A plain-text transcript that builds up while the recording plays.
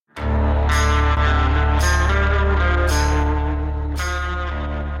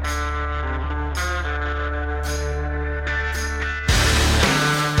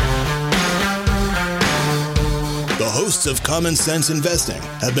The hosts of Common Sense Investing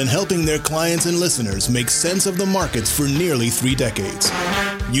have been helping their clients and listeners make sense of the markets for nearly 3 decades.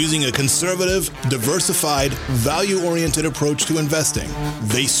 Using a conservative, diversified, value-oriented approach to investing,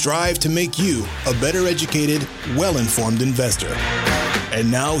 they strive to make you a better educated, well-informed investor.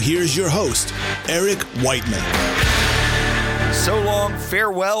 And now here's your host, Eric Whiteman. So long,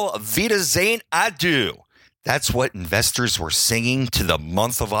 farewell, auf Wiedersehen, adieu. That's what investors were singing to the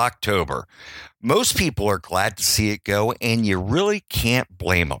month of October. Most people are glad to see it go, and you really can't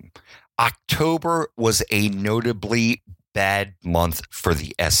blame them. October was a notably bad month for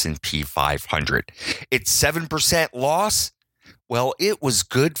the S&P 500. Its 7% loss, well, it was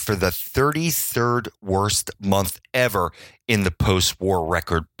good for the 33rd worst month ever in the post-war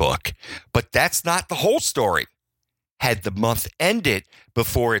record book. But that's not the whole story. Had the month ended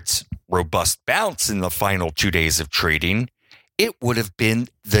before its robust bounce in the final 2 days of trading, it would have been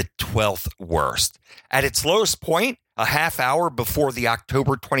the 12th worst. At its lowest point, a half hour before the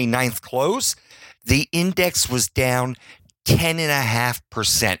October 29th close, the index was down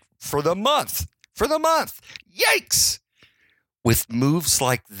 10.5% for the month. Yikes! With moves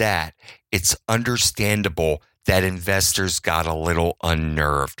like that, it's understandable that investors got a little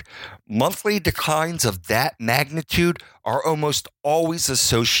unnerved. Monthly declines of that magnitude are almost always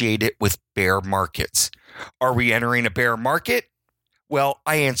associated with bear markets. Are we entering a bear market? Well,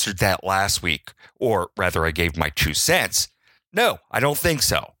 I answered that last week, or rather I gave my 2 cents. No, I don't think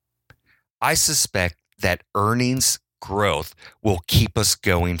so. I suspect that earnings growth will keep us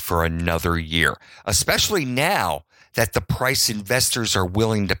going for another year, especially now that the price investors are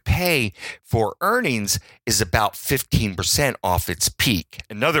willing to pay for earnings is about 15% off its peak.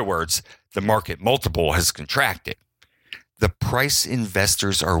 In other words, the market multiple has contracted. The price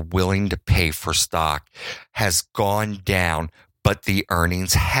investors are willing to pay for stock has gone down, but the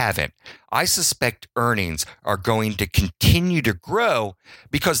earnings haven't. I suspect earnings are going to continue to grow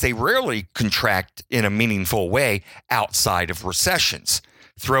because they rarely contract in a meaningful way outside of recessions.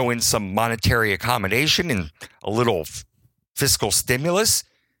 Throw in some monetary accommodation and a little fiscal stimulus,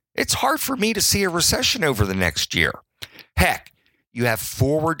 it's hard for me to see a recession over the next year. Heck, you have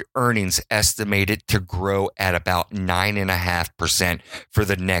forward earnings estimated to grow at about 9.5% for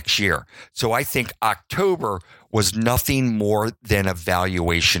the next year. So I think October was nothing more than a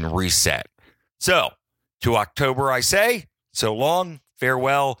valuation reset. So, to October I say, so long,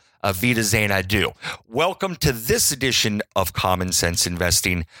 farewell, auf Wiedersehen, adieu. Welcome to this edition of Common Sense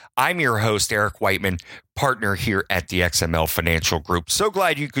Investing. I'm your host, Eric Whiteman, partner here at the XML Financial Group. So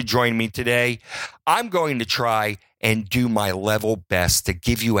glad you could join me today. I'm going to try and do my level best to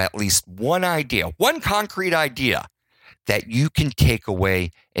give you at least one idea, one concrete idea that you can take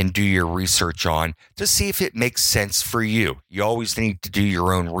away and do your research on to see if it makes sense for you. You always need to do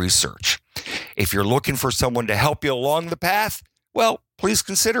your own research. If you're looking for someone to help you along the path, well, please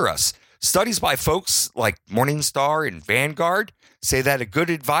consider us. Studies by folks like Morningstar and Vanguard say that a good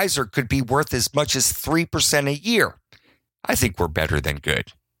advisor could be worth as much as 3% a year. I think we're better than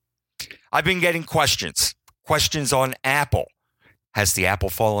good. I've been getting questions on Apple. Has the apple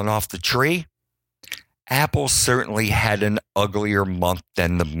fallen off the tree? Apple certainly had an uglier month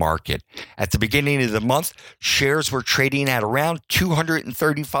than the market. At the beginning of the month, shares were trading at around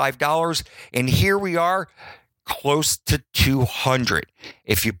 $235, and here we are, close to 200.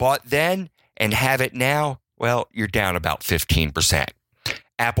 If you bought then and have it now, well, you're down about 15%.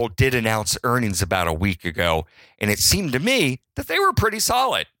 Apple did announce earnings about a week ago, and it seemed to me that they were pretty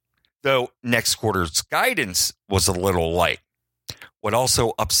solid, though next quarter's guidance was a little light. What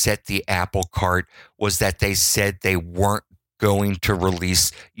also upset the Apple cart was that they said they weren't going to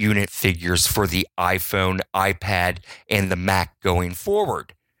release unit figures for the iPhone, iPad, and the Mac going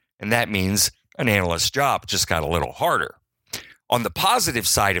forward. And that means an analyst's job just got a little harder. On the positive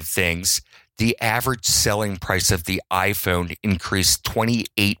side of things, the average selling price of the iPhone increased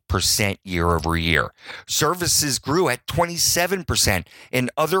 28% year over year. Services grew at 27%,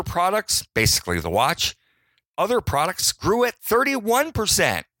 and other products, basically the watch, other products grew at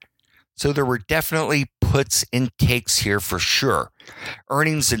 31%. So there were definitely puts and takes here for sure.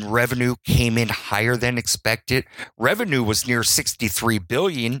 Earnings and revenue came in higher than expected. Revenue was near $63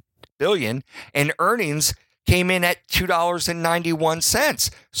 billion, and earnings came in at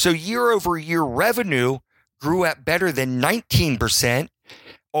 $2.91. So year over year revenue grew at better than 19%,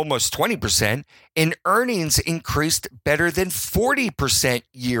 almost 20%, and earnings increased better than 40%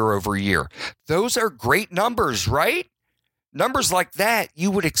 year over year. Those are great numbers, right? Numbers like that, you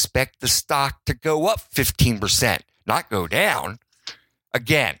would expect the stock to go up 15%, not go down.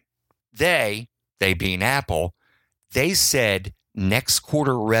 Again, they being Apple, they said next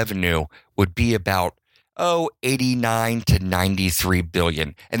quarter revenue would be about $89 to $93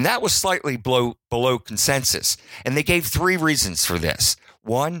 billion. And that was slightly below consensus. And they gave three reasons for this.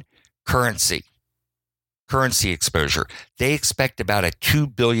 One, currency exposure. They expect about a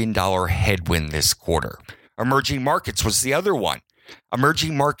 $2 billion headwind this quarter. Emerging markets was the other one.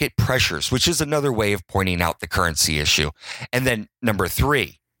 Emerging market pressures, which is another way of pointing out the currency issue. And then number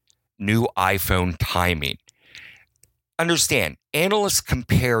three, new iPhone timing. Understand, analysts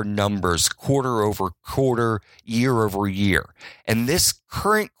compare numbers quarter over quarter, year over year. And this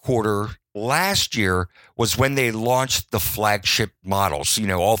current quarter last year was when they launched the flagship models,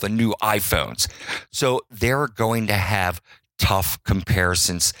 all the new iPhones. So they're going to have tough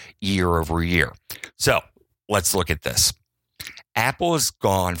comparisons year over year. So let's look at this. Apple has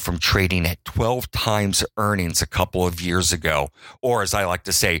gone from trading at 12 times earnings a couple of years ago, or as I like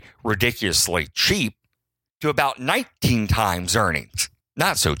to say, ridiculously cheap, to about 19 times earnings.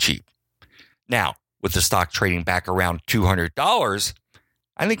 Not so cheap. Now, with the stock trading back around $200,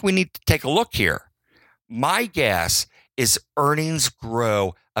 I think we need to take a look here. My guess is earnings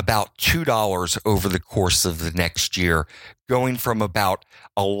grow about $2 over the course of the next year, going from about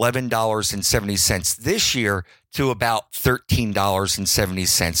 $11.70 this year to about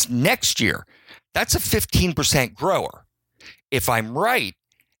 $13.70 next year. That's a 15% grower. If I'm right,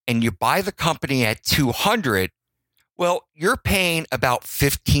 and you buy the company at $200, well, you're paying about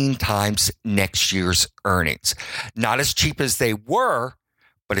 15 times next year's earnings. Not as cheap as they were,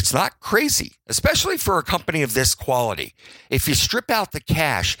 but it's not crazy, especially for a company of this quality. If you strip out the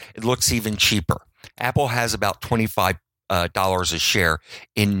cash, it looks even cheaper. Apple has about $25 a share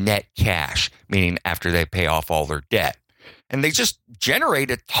in net cash, meaning after they pay off all their debt. And they just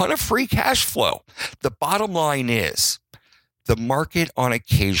generate a ton of free cash flow. The bottom line is, the market on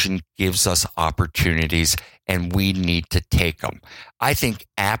occasion gives us opportunities and we need to take them. I think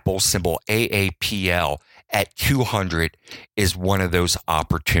Apple, symbol AAPL, at 200 is one of those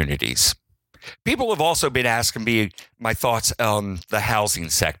opportunities. People have also been asking me my thoughts on the housing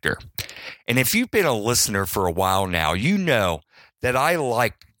sector. And if you've been a listener for a while now, you know that I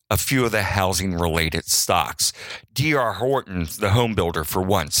like a few of the housing related stocks. D.R. Horton, the home builder for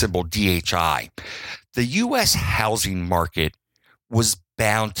one, symbol DHI. The U.S. housing market was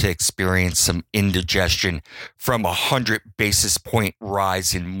bound to experience some indigestion from 100 basis point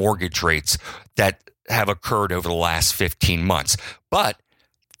rise in mortgage rates that have occurred over the last 15 months. But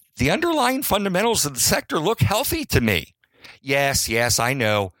the underlying fundamentals of the sector look healthy to me. Yes, I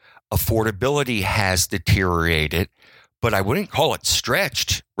know affordability has deteriorated, but I wouldn't call it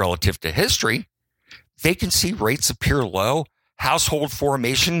stretched relative to history. Vacancy rates appear low. Household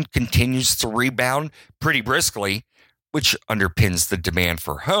formation continues to rebound pretty briskly, which underpins the demand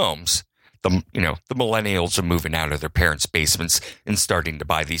for homes. The millennials are moving out of their parents' basements and starting to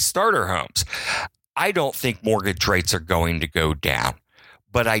buy these starter homes. I don't think mortgage rates are going to go down,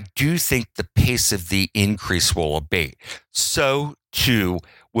 but I do think the pace of the increase will abate. So too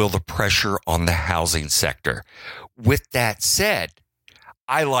will the pressure on the housing sector. With that said,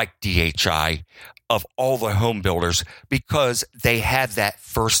 I like DHI of all the home builders because they have that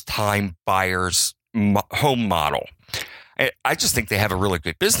first-time buyers home model. I just think they have a really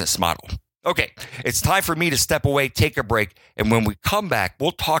good business model. Okay, it's time for me to step away, take a break, and when we come back,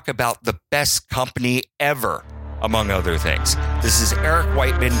 we'll talk about the best company ever, among other things. This is Eric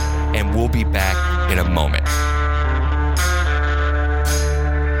Whiteman, and we'll be back in a moment.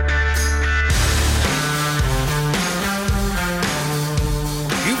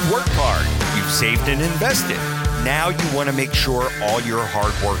 You've worked hard, you've saved and invested. Now you want to make sure all your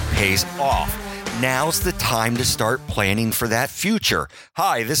hard work pays off. Now's the time to start planning for that future.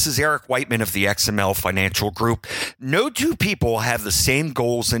 Hi, this is Eric Whiteman of the XML Financial Group. No two people have the same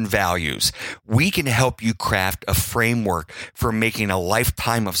goals and values. We can help you craft a framework for making a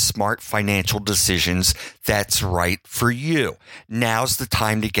lifetime of smart financial decisions that's right for you. Now's the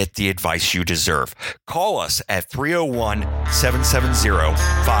time to get the advice you deserve. Call us at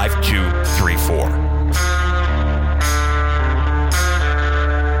 301-770-5234.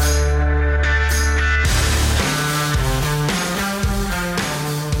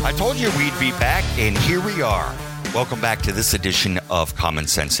 I told you we'd be back, and here we are. Welcome back to this edition of Common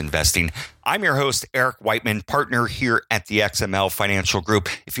Sense Investing. I'm your host, Eric Whiteman, partner here at the XML Financial Group.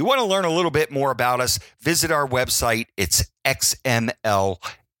 If you want to learn a little bit more about us, visit our website. It's xmlfg.com.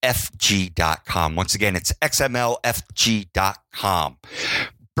 Once again, it's xmlfg.com.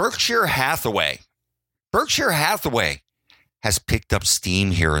 Berkshire Hathaway has picked up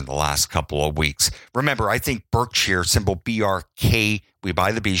steam here in the last couple of weeks. Remember, I think Berkshire, symbol BRK, we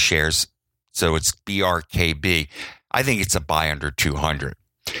buy the B shares, so it's BRKB. I think it's a buy under 200.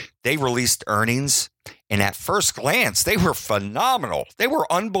 They released earnings And at first glance, they were phenomenal. They were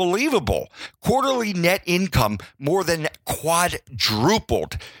unbelievable. Quarterly net income more than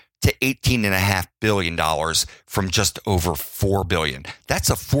quadrupled to $18.5 billion from just over $4 billion. That's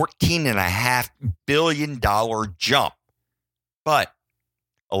a $14.5 billion jump. But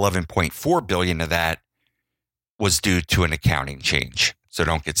 $11.4 billion of that was due to an accounting change. So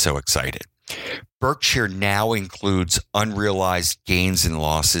don't get so excited. Berkshire now includes unrealized gains and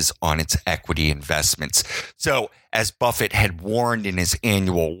losses on its equity investments. So as Buffett had warned in his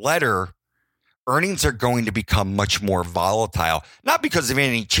annual letter, earnings are going to become much more volatile, not because of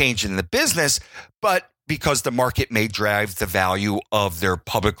any change in the business, but because the market may drive the value of their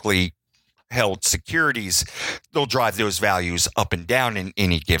publicly held securities. They'll drive those values up and down in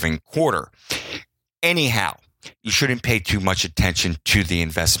any given quarter. Anyhow, you shouldn't pay too much attention to the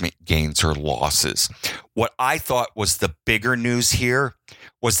investment gains or losses. What I thought was the bigger news here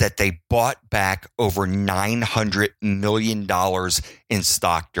was that they bought back over $900 million in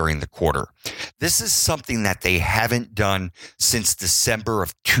stock during the quarter. This is something that they haven't done since December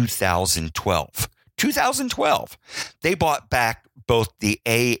of 2012. 2012, they bought back both the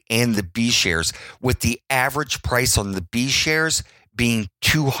A and the B shares, with the average price on the B shares being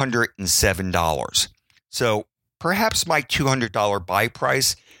 $207. So perhaps my $200 buy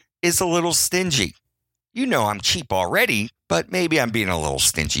price is a little stingy. You know I'm cheap already, but maybe I'm being a little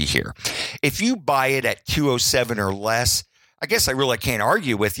stingy here. If you buy it at $207 or less, I guess I really can't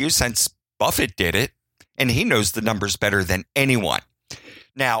argue with you since Buffett did it, and he knows the numbers better than anyone.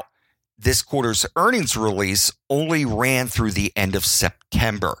 Now, this quarter's earnings release only ran through the end of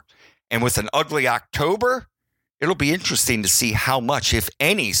September. And with an ugly October, it'll be interesting to see how much, if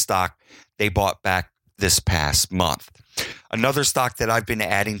any, stock they bought back this past month. Another stock that I've been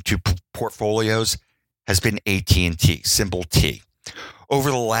adding to portfolios has been AT&T, symbol T.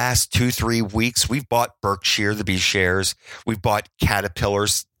 Over the last 2-3 weeks, we've bought Berkshire, the B shares. We've bought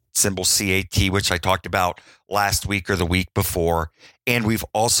Caterpillar's symbol CAT, which I talked about last week or the week before. And we've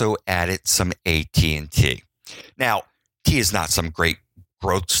also added some AT&T. Now, T is not some great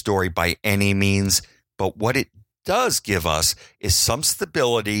growth story by any means, but what it does give us is some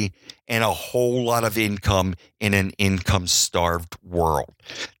stability and a whole lot of income in an income-starved world.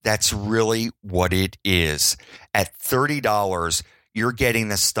 That's really what it is. At $30, you're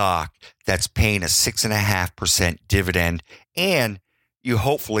getting a stock that's paying a 6.5% dividend, and you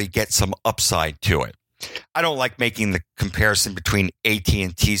hopefully get some upside to it. I don't like making the comparison between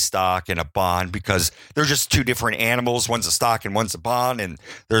AT&T stock and a bond because they're just two different animals. One's a stock and one's a bond, and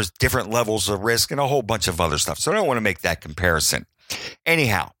there's different levels of risk and a whole bunch of other stuff. So I don't want to make that comparison.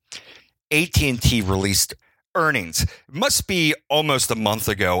 Anyhow, AT&T released earnings. It must be almost a month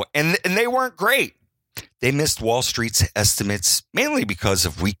ago, and they weren't great. They missed Wall Street's estimates mainly because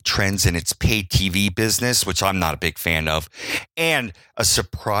of weak trends in its pay TV business, which I'm not a big fan of, and a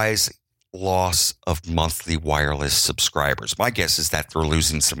surprise loss of monthly wireless subscribers. My guess is that they're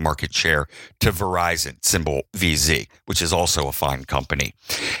losing some market share to Verizon, symbol VZ, which is also a fine company.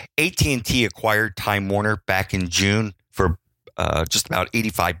 AT&T acquired Time Warner back in June for just about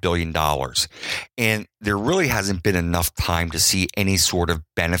 $85 billion. And there really hasn't been enough time to see any sort of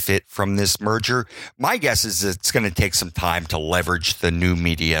benefit from this merger. My guess is it's going to take some time to leverage the new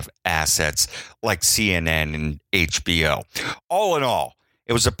media assets like CNN and HBO. All in all,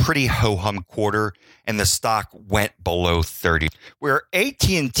 it was a pretty ho-hum quarter, and the stock went below 30. Where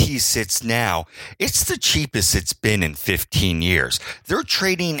AT&T sits now, it's the cheapest it's been in 15 years. They're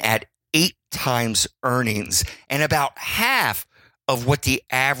trading at 8 times earnings and about half of what the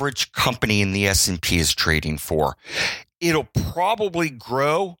average company in the S&P is trading for. It'll probably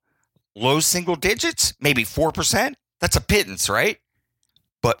grow low single digits, maybe 4%. That's a pittance, right?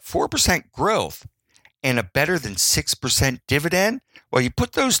 But 4% growth and a better than 6% dividend, well, you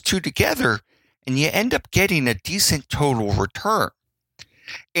put those two together and you end up getting a decent total return.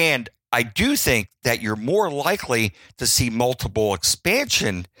 And I do think that you're more likely to see multiple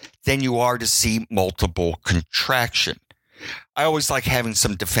expansion than you are to see multiple contraction. I always like having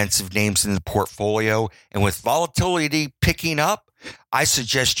some defensive names in the portfolio, and with volatility picking up, I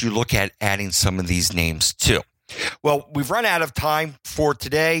suggest you look at adding some of these names too. Well, we've run out of time for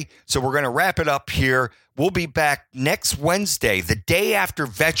today, so we're going to wrap it up here. We'll be back next Wednesday, the day after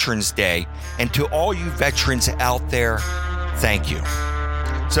Veterans Day. And to all you veterans out there, thank you.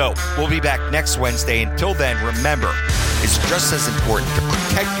 So we'll be back next Wednesday. Until then, remember, it's just as important to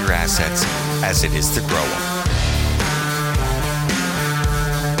protect your assets as it is to grow them.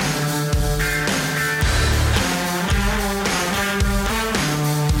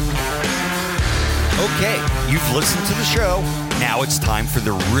 Okay, you've listened to the show. Now Now it's time for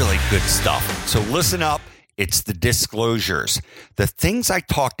the really good stuff. So listen up. It's the disclosures. The things I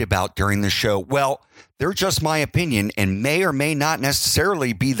talked about during the show, well, they're just my opinion and may or may not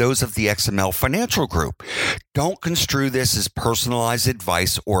necessarily be those of the XML Financial Group. Don't construe this as personalized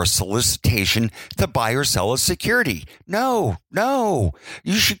advice or a solicitation to buy or sell a security. No.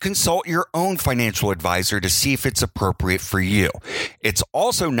 You should consult your own financial advisor to see if it's appropriate for you. It's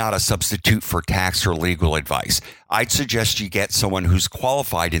also not a substitute for tax or legal advice. I'd suggest you get someone who's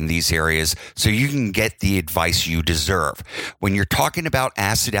qualified in these areas so you can get the advice you deserve. When you're talking about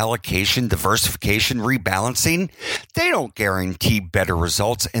asset allocation, diversification, rebalancing, they don't guarantee better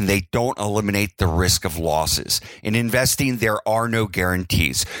results and they don't eliminate the risk of losses. In investing, there are no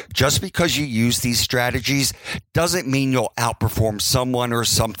guarantees. Just because you use these strategies doesn't mean you'll outperform someone or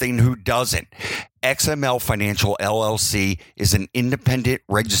something who doesn't. XML Financial LLC is an independent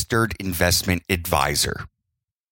registered investment advisor.